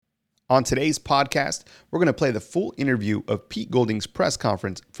On today's podcast, we're going to play the full interview of Pete Golding's press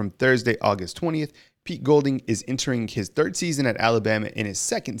conference from Thursday, August 20th. Pete Golding is entering his third season at Alabama and his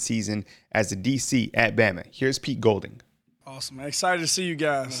second season as a DC at Bama. Here's Pete Golding. Awesome, man. Excited to see you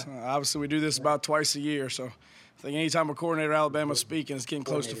guys. Obviously, we do this about twice a year, so I think anytime a coordinator at Alabama is speaking, it's getting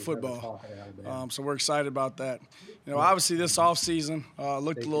close to football. So we're excited about that. You know, obviously this offseason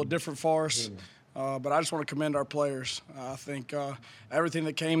looked a little different for us. But I just want to commend our players. I think everything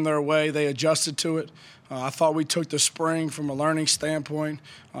that came their way, they adjusted to it. I thought we took the spring from a learning standpoint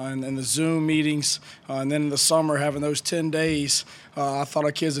and the Zoom meetings, and then in the summer having those 10 days. I thought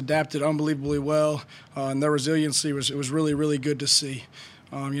our kids adapted unbelievably well, and their resiliency was really, really good to see.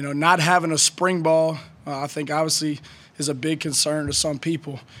 Not having a spring ball, I think obviously is a big concern to some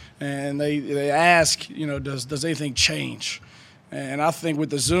people, and they ask, does anything change? And I think with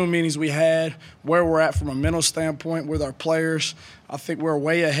the Zoom meetings we had, where we're at from a mental standpoint with our players, I think we're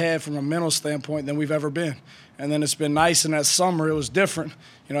way ahead from a mental standpoint than we've ever been. And then it's been nice in that summer. It was different,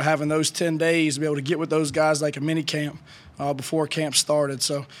 having those 10 days to be able to get with those guys like a mini camp before camp started.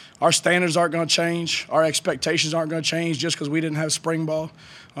 So our standards aren't going to change. Our expectations aren't going to change just because we didn't have spring ball.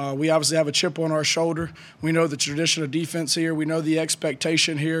 We obviously have a chip on our shoulder. We know the tradition of defense here. We know the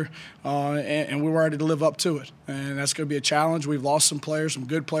expectation here, and we're ready to live up to it. And that's going to be a challenge. We've lost some players, some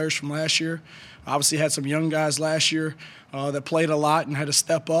good players from last year. Obviously had some young guys last year that played a lot and had to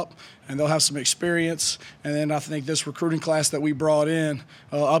step up, and they'll have some experience. And then I think this recruiting class that we brought in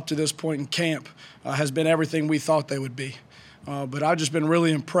up to this point in camp has been everything we thought they would be. But I've just been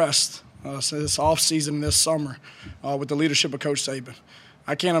really impressed since this offseason and this summer with the leadership of Coach Saban.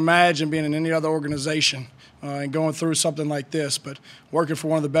 I can't imagine being in any other organization and going through something like this, but working for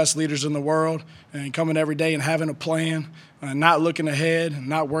one of the best leaders in the world and coming every day and having a plan, not looking ahead and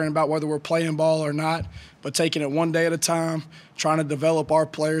not worrying about whether we're playing ball or not, but taking it one day at a time, trying to develop our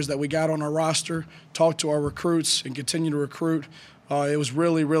players that we got on our roster, talk to our recruits, and continue to recruit. It was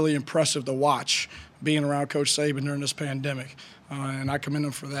really, really impressive to watch being around Coach Saban during this pandemic, and I commend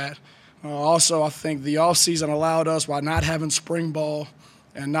him for that. Also, I think the offseason allowed us, while not having spring ball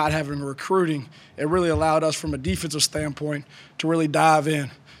and not having recruiting, it really allowed us from a defensive standpoint to really dive in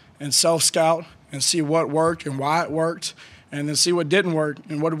and self-scout and see what worked and why it worked, and then see what didn't work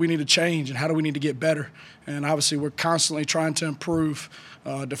and what do we need to change and how do we need to get better. And obviously we're constantly trying to improve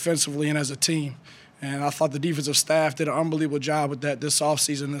defensively and as a team. And I thought the defensive staff did an unbelievable job with that this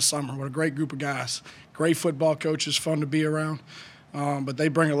offseason, this summer. What a great group of guys. Great football coaches, fun to be around. But they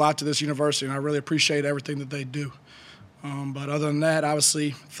bring a lot to this university, and I really appreciate everything that they do. But other than that,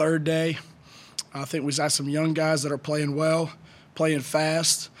 obviously, third day, I think we got some young guys that are playing well, playing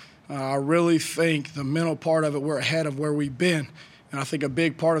fast. I really think the mental part of it, we're ahead of where we've been. And I think a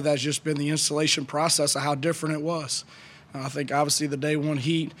big part of that has just been the installation process of how different it was. I think obviously the day one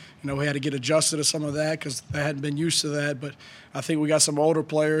heat, we had to get adjusted to some of that because they hadn't been used to that. But I think we got some older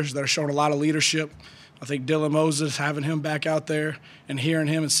players that are showing a lot of leadership. I think Dylan Moses, having him back out there and hearing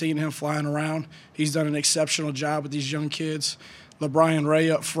him and seeing him flying around, he's done an exceptional job with these young kids. LeBrian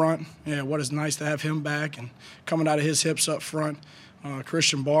Ray up front, what is nice to have him back and coming out of his hips up front.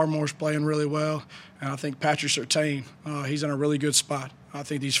 Christian Barmore's playing really well. And I think Patrick Surtain, he's in a really good spot. I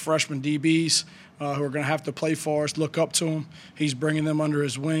think these freshman DBs who are going to have to play for us, look up to him. He's bringing them under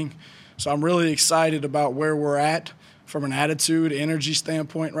his wing. So I'm really excited about where we're at from an attitude, energy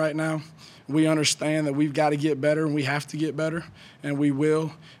standpoint right now. We understand that we've got to get better and we have to get better, and we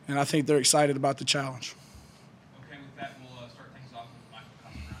will. And I think they're excited about the challenge. Okay, with that, we'll start things off with Michael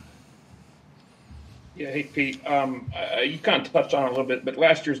coming around it. Yeah, hey Pete, you kind of touched on it a little bit, but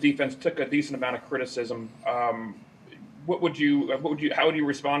last year's defense took a decent amount of criticism. How would you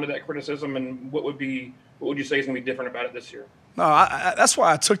respond to that criticism, and what would you say is going to be different about it this year? No, that's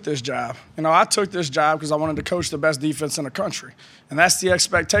why I took this job. I took this job because I wanted to coach the best defense in the country. And that's the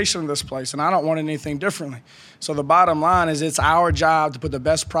expectation of this place, and I don't want anything differently. So the bottom line is it's our job to put the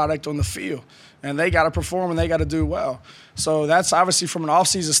best product on the field. And they got to perform and they got to do well. So that's obviously from an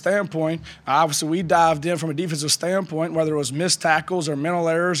offseason standpoint. Obviously we dived in from a defensive standpoint, whether it was missed tackles or mental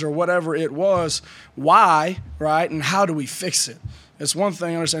errors or whatever it was. Why, right, and how do we fix it? It's one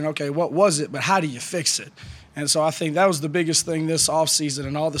thing understanding, okay, what was it, but how do you fix it? And so I think that was the biggest thing this offseason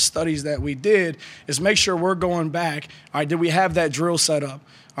and all the studies that we did is make sure we're going back. All right, did we have that drill set up?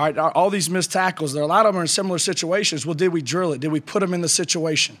 All right, all these missed tackles, a lot of them are in similar situations. Well, did we drill it? Did we put them in the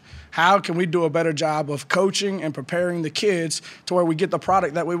situation? How can we do a better job of coaching and preparing the kids to where we get the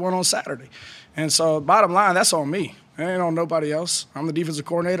product that we want on Saturday? And so bottom line, that's on me. It ain't on nobody else. I'm the defensive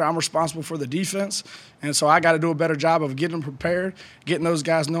coordinator. I'm responsible for the defense. And so I got to do a better job of getting them prepared, getting those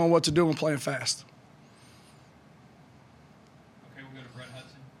guys knowing what to do and playing fast. Okay, we'll go to Brett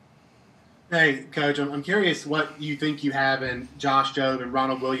Hudson. Hey, Coach, I'm curious what you think you have in Josh Jobe and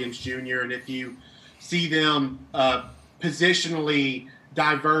Ronald Williams Jr., and if you see them positionally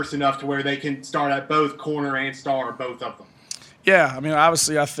diverse enough to where they can start at both corner and star, both of them. Yeah, I mean,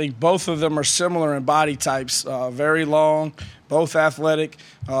 obviously, I think both of them are similar in body types. Very long, both athletic,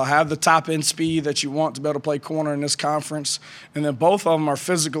 have the top end speed that you want to be able to play corner in this conference. And then both of them are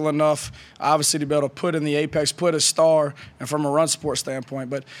physical enough, obviously, to be able to put in the apex, put a star, and from a run support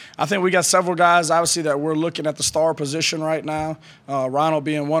standpoint. But I think we got several guys, obviously, that we're looking at the star position right now, Ronald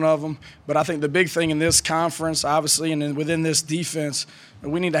being one of them. But I think the big thing in this conference, obviously, and then within this defense,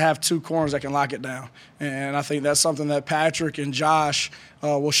 we need to have two corners that can lock it down. And I think that's something that Patrick and Josh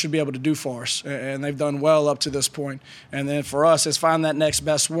should be able to do for us. And they've done well up to this point. And then for us, it's find that next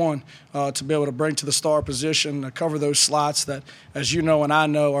best one to be able to bring to the star position, to cover those slots that, as you know and I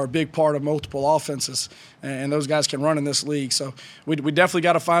know, are a big part of multiple offenses. And those guys can run in this league. So we definitely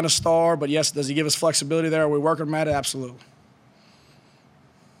got to find a star. But, yes, does he give us flexibility there? Are we working at it? Absolutely.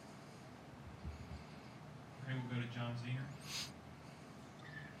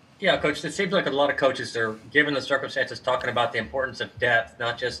 Yeah, Coach, it seems like a lot of coaches are, given the circumstances, talking about the importance of depth,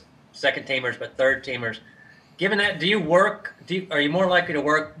 not just second teamers, but third teamers. Given that, are you more likely to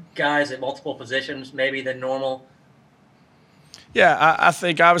work guys at multiple positions maybe than normal? Yeah, I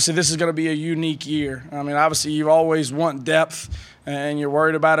think obviously this is going to be a unique year. I mean, obviously you always want depth, and you're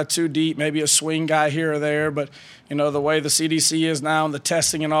worried about a too deep, maybe a swing guy here or there. But, the way the CDC is now and the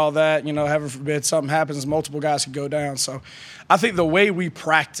testing and all that, heaven forbid something happens, multiple guys could go down. So I think the way we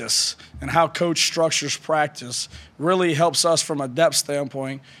practice and how coach structures practice really helps us from a depth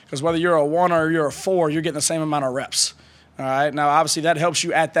standpoint, because whether you're a 1 or you're a 4, you're getting the same amount of reps. All right. Now, obviously, that helps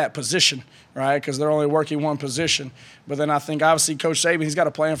you at that position, right, because they're only working one position. But then I think, obviously, Coach Saban, he's got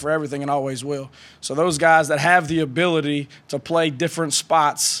a plan for everything and always will. So those guys that have the ability to play different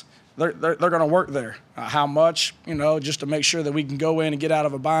spots, they're going to work there. How much, just to make sure that we can go in and get out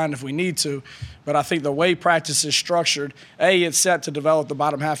of a bind if we need to. But I think the way practice is structured, A, it's set to develop the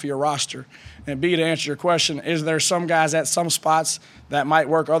bottom half of your roster. And B, to answer your question, is there some guys at some spots that might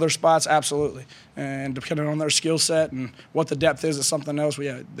work other spots? Absolutely. And depending on their skill set and what the depth is something else,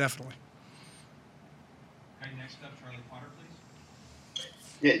 yeah, definitely. Okay, next up, Charlie Potter, please.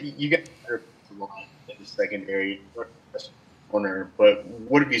 Yeah, you got a lot in the secondary corner, but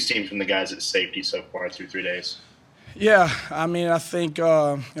what have you seen from the guys at safety so far through 3 days? Yeah, I mean, I think,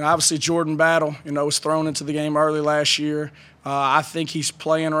 obviously Jordan Battle, was thrown into the game early last year. I think he's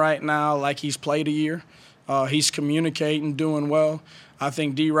playing right now like he's played a year. He's communicating, doing well. I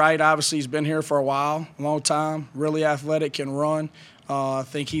think D. Wright, obviously, he's been here for a while, a long time, really athletic, can run. I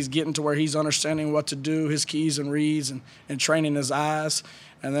think he's getting to where he's understanding what to do, his keys and reads, and training his eyes.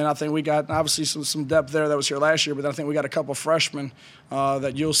 And then I think we got, obviously, some depth there that was here last year, but I think we got a couple freshmen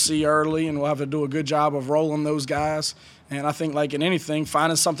that you'll see early, and we'll have to do a good job of rolling those guys. And I think, like in anything,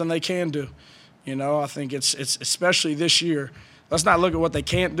 finding something they can do. I think it's especially this year, let's not look at what they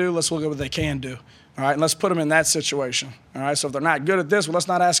can't do. Let's look at what they can do. All right, and let's put them in that situation. All right, so if they're not good at this, well, let's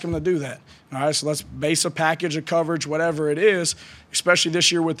not ask them to do that. All right, so let's base a package of coverage, whatever it is, especially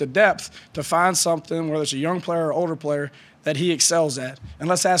this year with the depth, to find something, whether it's a young player or older player, that he excels at. And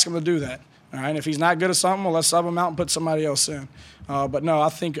let's ask him to do that. All right, and if he's not good at something, well, let's sub him out and put somebody else in. But no, I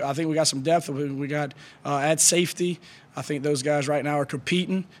think we got some depth. We got at safety. I think those guys right now are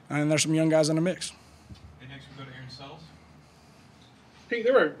competing, and there's some young guys in the mix. Okay, next we go to Aaron Sells. Pete,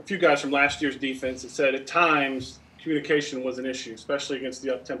 there were a few guys from last year's defense that said at times communication was an issue, especially against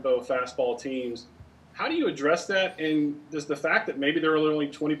the up-tempo fastball teams. How do you address that? And does the fact that maybe there are only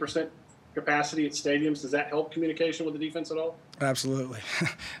 20% capacity at stadiums, does that help communication with the defense at all? Absolutely.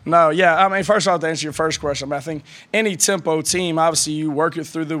 No, yeah. I mean, first off, to answer your first question, I think any tempo team, obviously you work it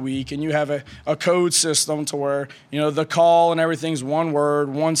through the week and you have a code system to where, the call and everything's one word,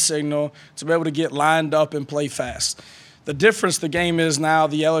 one signal to be able to get lined up and play fast. The difference the game is now,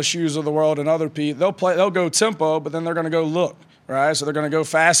 the LSUs of the world and other people, they'll go tempo, but then they're going to go look. Right, so they're going to go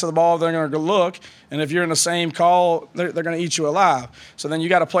fast to the ball. They're going to go look, and if you're in the same call, they're going to eat you alive. So then you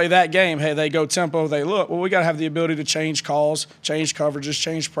got to play that game. Hey, they go tempo, they look. Well, we got to have the ability to change calls, change coverages,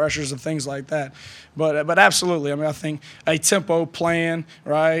 change pressures, and things like that. But absolutely, I mean, I think a tempo plan,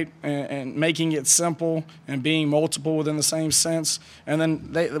 right, and making it simple and being multiple within the same sense, and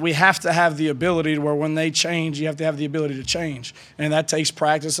then we have to have the ability to where when they change, you have to have the ability to change, and that takes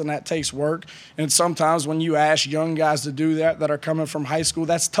practice and that takes work. And sometimes when you ask young guys to do that are coming from high school,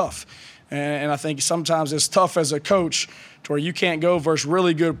 that's tough. And I think sometimes it's tough as a coach to where you can't go versus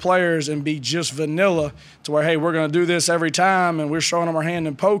really good players and be just vanilla to where, hey, we're going to do this every time and we're showing them our hand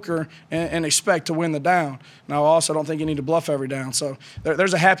in poker and expect to win the down. Now, I also don't think you need to bluff every down. So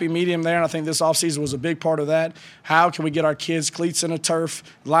there's a happy medium there, and I think this offseason was a big part of that. How can we get our kids cleats in the turf,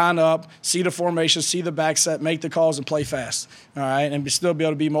 line up, see the formation, see the back set, make the calls, and play fast, all right, and still be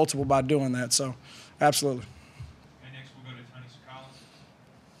able to be multiple by doing that. So absolutely.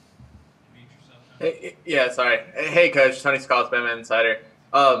 Yeah, sorry. Hey, Coach. Tony Scott, Bama Insider.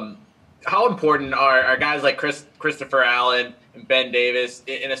 How important are guys like Christopher Allen and Ben Davis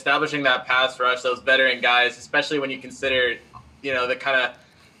in establishing that pass rush, those veteran guys, especially when you consider, the kind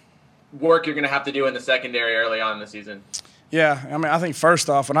of work you're going to have to do in the secondary early on in the season? Yeah, I mean, I think first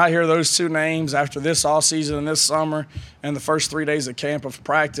off, when I hear those two names after this offseason and this summer and the first 3 days of camp of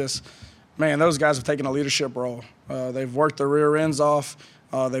practice, man, those guys have taken a leadership role. They've worked their rear ends off.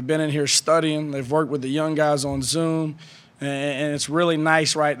 They've been in here studying. They've worked with the young guys on Zoom. And it's really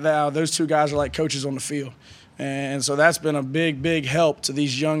nice right now. Those two guys are like coaches on the field. And so that's been a big, big help to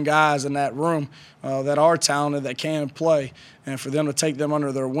these young guys in that room that are talented, that can play. And for them to take them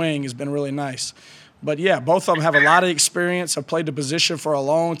under their wing has been really nice. But, yeah, both of them have a lot of experience, have played the position for a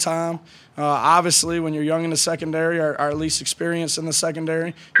long time. Obviously, when you're young in the secondary or at least experienced in the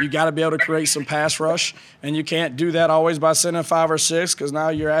secondary, you got to be able to create some pass rush. And you can't do that always by sending 5 or 6 because now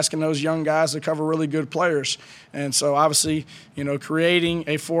you're asking those young guys to cover really good players. And so, obviously, creating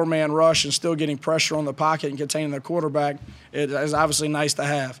a 4-man rush and still getting pressure on the pocket and containing the quarterback is obviously nice to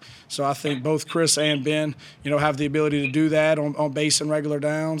have. So I think both Chris and Ben, have the ability to do that on base and regular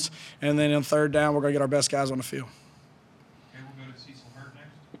downs. And then in third down, we're going to get our best guys on the field.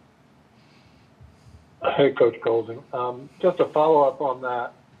 Hey, Coach Golden. Just a follow-up on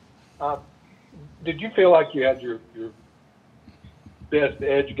that. Did you feel like you had your best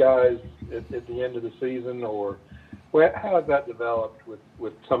edge guys at the end of the season, or how has that developed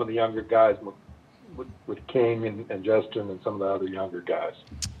with some of the younger guys, with King and Justin and some of the other younger guys?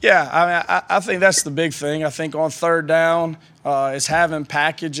 Yeah, I mean, I think that's the big thing. I think on third down is having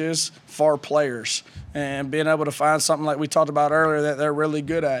packages for players and being able to find something like we talked about earlier that they're really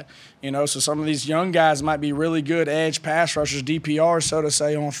good at. So some of these young guys might be really good edge pass rushers, DPR, so to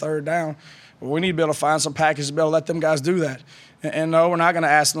say, on third down. But we need to be able to find some packages to be able to let them guys do that. And no, we're not going to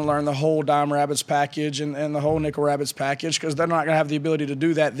ask them to learn the whole dime rabbits package and the whole nickel rabbits package because they're not going to have the ability to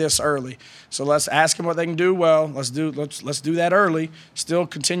do that this early. So let's ask them what they can do well. Let's do that early. Still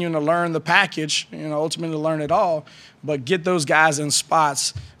continuing to learn the package, ultimately learn it all, but get those guys in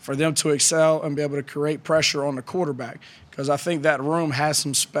spots for them to excel and be able to create pressure on the quarterback. Because I think that room has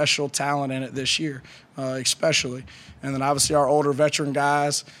some special talent in it this year, especially. And then obviously our older veteran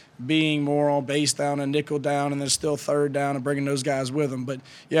guys being more on base down and nickel down and then still third down and bringing those guys with them. But,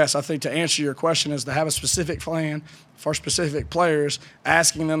 yes, I think to answer your question is to have a specific plan for specific players,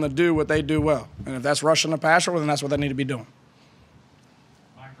 asking them to do what they do well. And if that's rushing the passer, then that's what they need to be doing.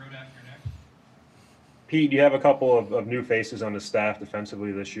 Pete, you have a couple of new faces on the staff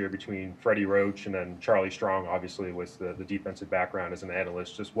defensively this year between Freddie Roach and then Charlie Strong, obviously, with the defensive background as an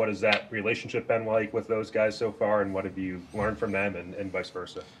analyst. Just what has that relationship been like with those guys so far, and what have you learned from them and vice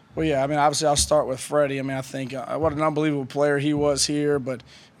versa? Well, yeah, I mean, obviously I'll start with Freddie. I mean, I think what an unbelievable player he was here, but,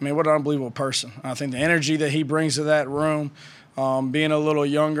 I mean, what an unbelievable person. I think the energy that he brings to that room, being a little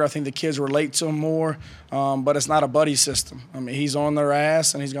younger, I think the kids relate to him more, but it's not a buddy system. I mean, he's on their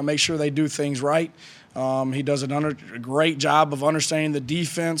ass, and he's going to make sure they do things right. He does a great job of understanding the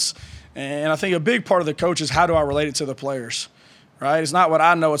defense. And I think a big part of the coach is how do I relate it to the players, right? It's not what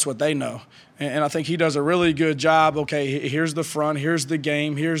I know, it's what they know. And I think he does a really good job. Okay, here's the front, here's the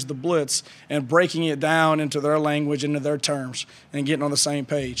game, here's the blitz, and breaking it down into their language, into their terms, and getting on the same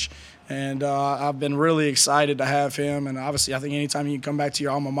page. And I've been really excited to have him. And obviously I think anytime you can come back to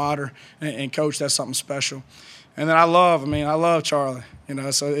your alma mater and coach, that's something special. And then I love Charlie,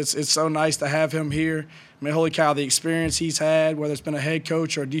 so it's so nice to have him here. I mean, holy cow, the experience he's had, whether it's been a head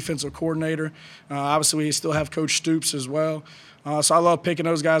coach or a defensive coordinator. Obviously, we still have Coach Stoops as well. So I love picking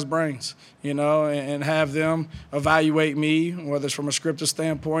those guys' brains, and have them evaluate me, whether it's from a scripted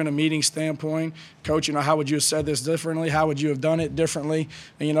standpoint, a meeting standpoint. Coach, how would you have said this differently? How would you have done it differently?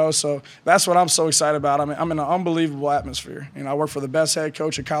 So that's what I'm so excited about. I mean, I'm in an unbelievable atmosphere. I work for the best head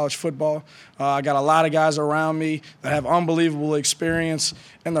coach of college football. I got a lot of guys around me that have unbelievable experience,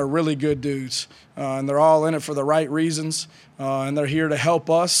 and they're really good dudes. And they're all in it for the right reasons. And they're here to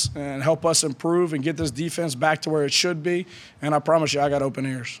help us and help us improve and get this defense back to where it should be. And I promise you, I got open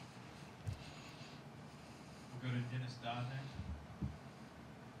ears. We'll go to Dennis Dodd next.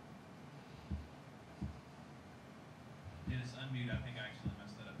 Dennis,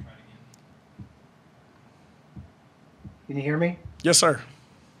 Can you hear me? Yes, sir.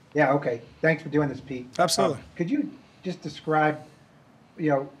 Yeah, okay. Thanks for doing this, Pete. Absolutely. Could you just describe,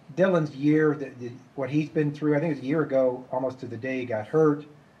 Dylan's year, what he's been through? I think it was a year ago, almost to the day he got hurt,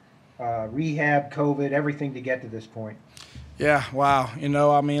 rehab, COVID, everything to get to this point. Yeah, wow. A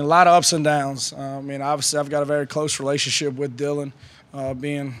lot of ups and downs. Obviously I've got a very close relationship with Dylan,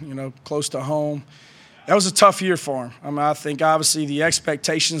 being, close to home. That was a tough year for him. I think obviously the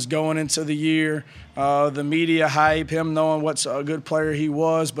expectations going into the year, the media hype, him knowing what a good player he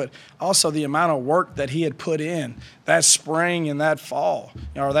was, but also the amount of work that he had put in that spring and that fall,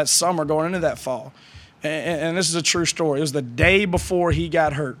 or that summer going into that fall. And this is a true story. It was the day before he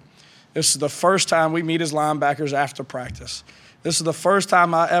got hurt. This is the first time we meet as linebackers after practice. This is the first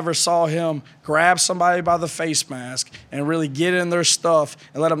time I ever saw him grab somebody by the face mask and really get in their stuff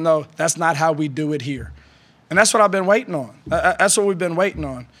and let them know that's not how we do it here. And that's what I've been waiting on. That's what we've been waiting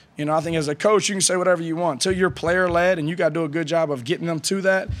on. I think as a coach, you can say whatever you want until you're player-led, and you got to do a good job of getting them to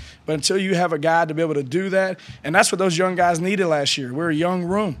that. But until you have a guy to be able to do that, and that's what those young guys needed last year. We're a young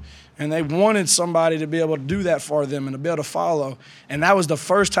room, and they wanted somebody to be able to do that for them and to be able to follow. And that was the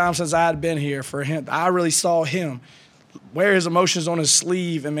first time since I had been here for him. I really saw him wear his emotions on his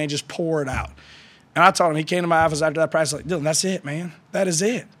sleeve and, man, just pour it out. And I told him, he came to my office after that practice like, Dylan, that's it, man. That is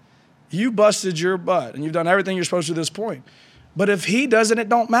it. You busted your butt, and you've done everything you're supposed to at this point. But if he doesn't, it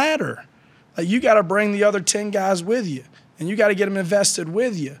don't matter. You got to bring the other 10 guys with you, and you got to get them invested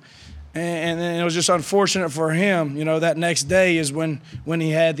with you. And it was just unfortunate for him, that next day is when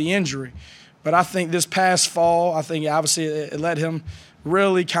he had the injury. But I think this past fall, obviously it let him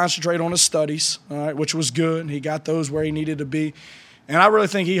really concentrate on his studies, all right, which was good. He got those where he needed to be. And I really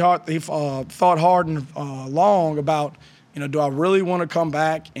think he thought hard and long about, do I really want to come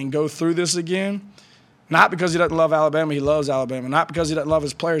back and go through this again? Not because he doesn't love Alabama, he loves Alabama. Not because he doesn't love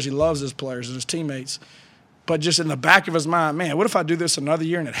his players, he loves his players and his teammates. But just in the back of his mind, man, what if I do this another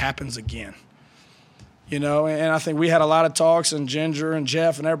year and it happens again? And I think we had a lot of talks, and Ginger and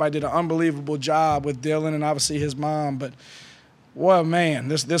Jeff and everybody did an unbelievable job with Dylan and obviously his mom. But, well, man,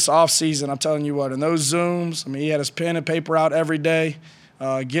 this offseason, I'm telling you what, and those Zooms, he had his pen and paper out every day,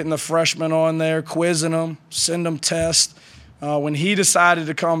 getting the freshmen on there, quizzing them, send them tests. When he decided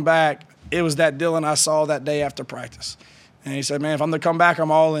to come back, it was that Dylan I saw that day after practice. And he said, man, if I'm going to come back,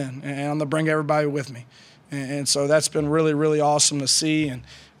 I'm all in, and I'm going to bring everybody with me. And so that's been really, really awesome to see, and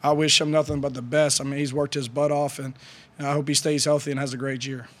I wish him nothing but the best. He's worked his butt off, and I hope he stays healthy and has a great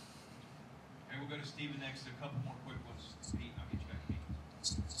year. And we'll go to Steven next. A couple more quick ones. Pete, I'll get you back,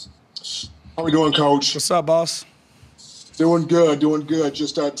 Pete. How we doing, Coach? What's up, boss? Doing good.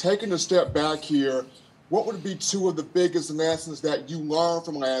 Just taking a step back here, what would be two of the biggest lessons that you learned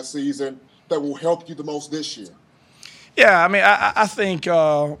from last season that will help you the most this year? Yeah, I think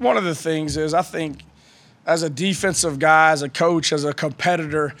one of the things is as a defensive guy, as a coach, as a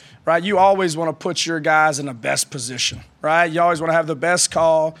competitor, right, you always want to put your guys in the best position, right? You always want to have the best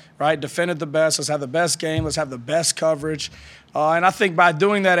call, right, defend it the best, let's have the best game, let's have the best coverage. And I think by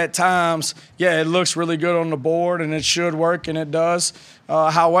doing that at times, yeah, it looks really good on the board, and it should work, and it does.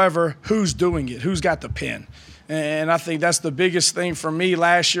 However, who's doing it? Who's got the pen? And I think that's the biggest thing for me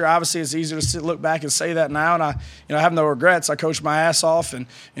last year. Obviously, it's easy to look back and say that now, and I have no regrets. I coached my ass off, and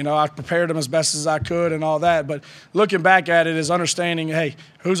I prepared them as best as I could and all that. But looking back at it is understanding, hey,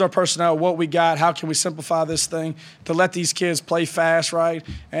 who's our personnel, what we got, how can we simplify this thing to let these kids play fast, right?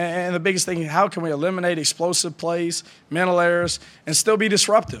 And the biggest thing, how can we eliminate explosive plays, mental errors, and still be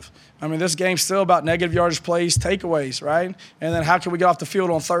disruptive? This game's still about negative yardage plays, takeaways, right? And then how can we get off the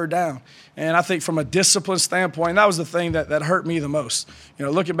field on third down? And I think from a discipline standpoint, that was the thing that hurt me the most.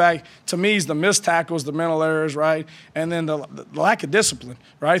 Looking back, to me, is the missed tackles, the mental errors, right? And then the lack of discipline,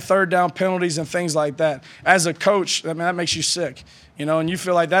 right? Third down penalties and things like that. As a coach, that makes you sick. And you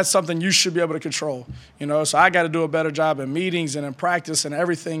feel like that's something you should be able to control. So I got to do a better job in meetings and in practice and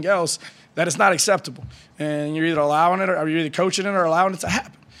everything else that it's not acceptable. And you're either allowing it or you're either coaching it or allowing it to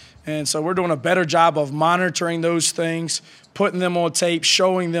happen. And so we're doing a better job of monitoring those things, putting them on tape,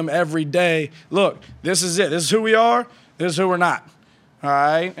 showing them every day, look, this is it. This is who we are. This is who we're not. All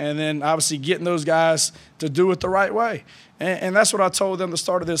right? And then obviously getting those guys to do it the right way. And that's what I told them at the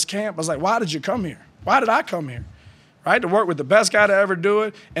start of this camp. I was like, why did you come here? Why did I come here? Right? To work with the best guy to ever do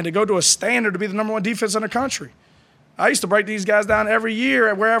it and to go to a standard to be the number one defense in the country. I used to break these guys down every year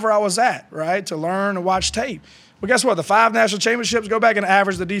at wherever I was at, right, to learn and watch tape. But guess what? The 5 national championships, go back and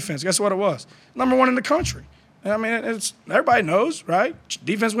average the defense. Guess what it was? Number one in the country. It's everybody knows, right?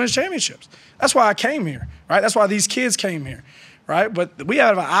 Defense wins championships. That's why I came here, right? That's why these kids came here, right? But we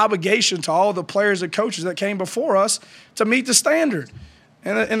have an obligation to all the players and coaches that came before us to meet the standard.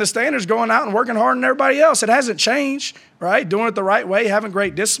 And the standards going out and working harder than everybody else. It hasn't changed, right? Doing it the right way, having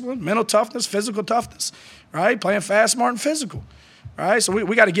great discipline, mental toughness, physical toughness, right? Playing fast, smart, and physical, right? So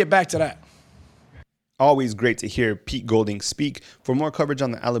we got to get back to that. Always great to hear Pete Golding speak. For more coverage on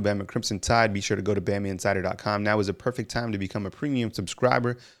the Alabama Crimson Tide, be sure to go to BamaInsider.com. Now is a perfect time to become a premium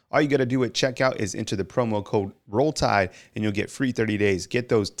subscriber. All you got to do at checkout is enter the promo code ROLLTIDE, and you'll get free 30 days. Get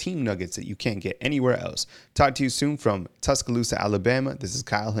those team nuggets that you can't get anywhere else. Talk to you soon from Tuscaloosa, Alabama. This is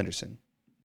Kyle Henderson.